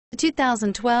The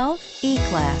 2012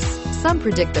 E-Class. Some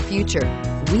predict the future.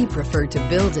 We prefer to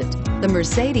build it. The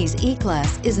Mercedes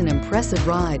E-Class is an impressive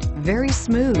ride, very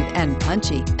smooth and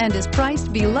punchy, and is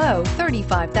priced below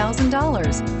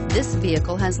 $35,000. This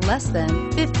vehicle has less than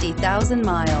 50,000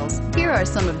 miles. Here are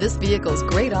some of this vehicle's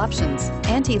great options: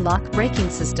 anti-lock braking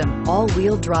system,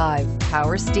 all-wheel drive,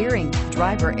 power steering,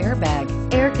 driver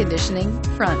airbag, air conditioning,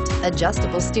 front,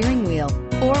 adjustable steering wheel,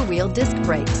 four-wheel disc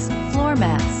brakes, floor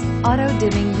mats,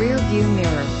 auto-dimming rear view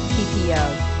mirror,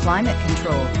 PPO, climate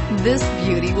control. This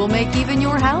beauty will make even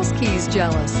your house keys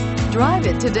jealous. Drive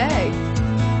it today.